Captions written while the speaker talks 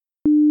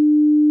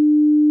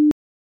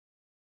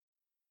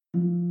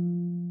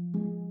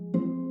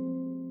I'm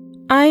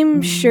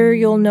sure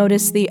you'll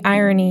notice the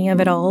irony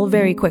of it all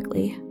very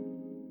quickly.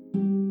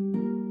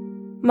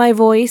 My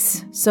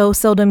voice, so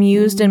seldom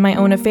used in my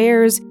own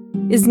affairs,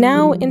 is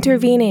now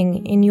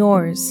intervening in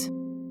yours.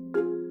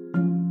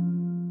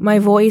 My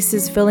voice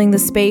is filling the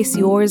space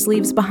yours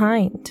leaves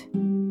behind,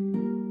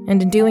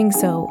 and in doing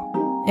so,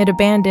 it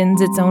abandons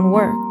its own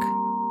work.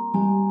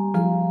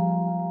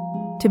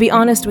 To be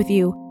honest with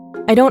you,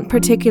 I don't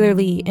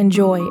particularly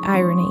enjoy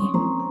irony.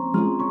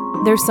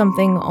 There's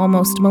something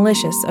almost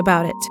malicious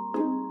about it,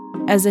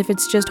 as if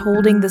it's just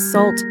holding the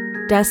salt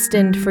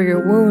destined for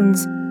your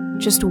wounds,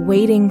 just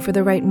waiting for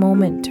the right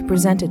moment to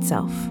present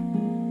itself,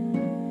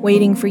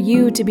 waiting for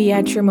you to be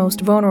at your most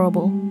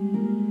vulnerable.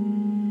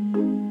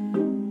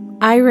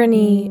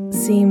 Irony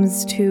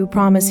seems to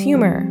promise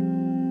humor,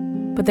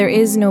 but there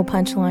is no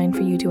punchline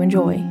for you to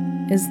enjoy,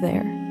 is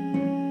there?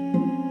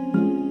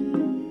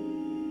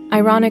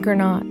 Ironic or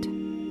not,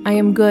 I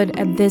am good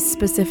at this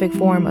specific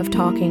form of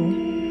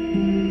talking.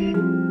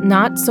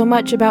 Not so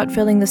much about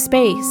filling the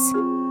space,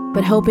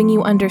 but helping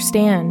you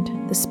understand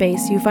the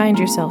space you find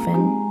yourself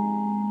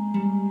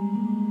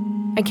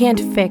in. I can't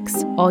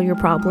fix all your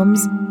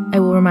problems, I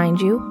will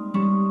remind you,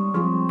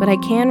 but I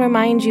can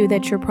remind you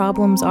that your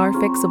problems are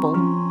fixable.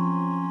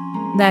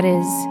 That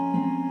is,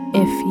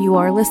 if you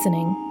are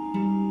listening.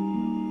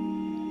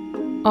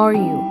 Are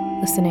you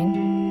listening?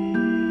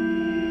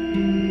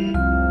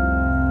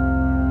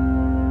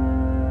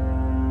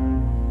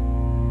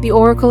 The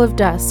Oracle of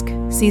Dusk,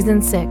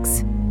 Season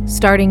 6,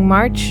 starting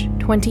March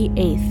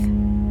 28th.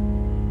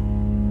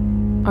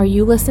 Are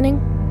you listening?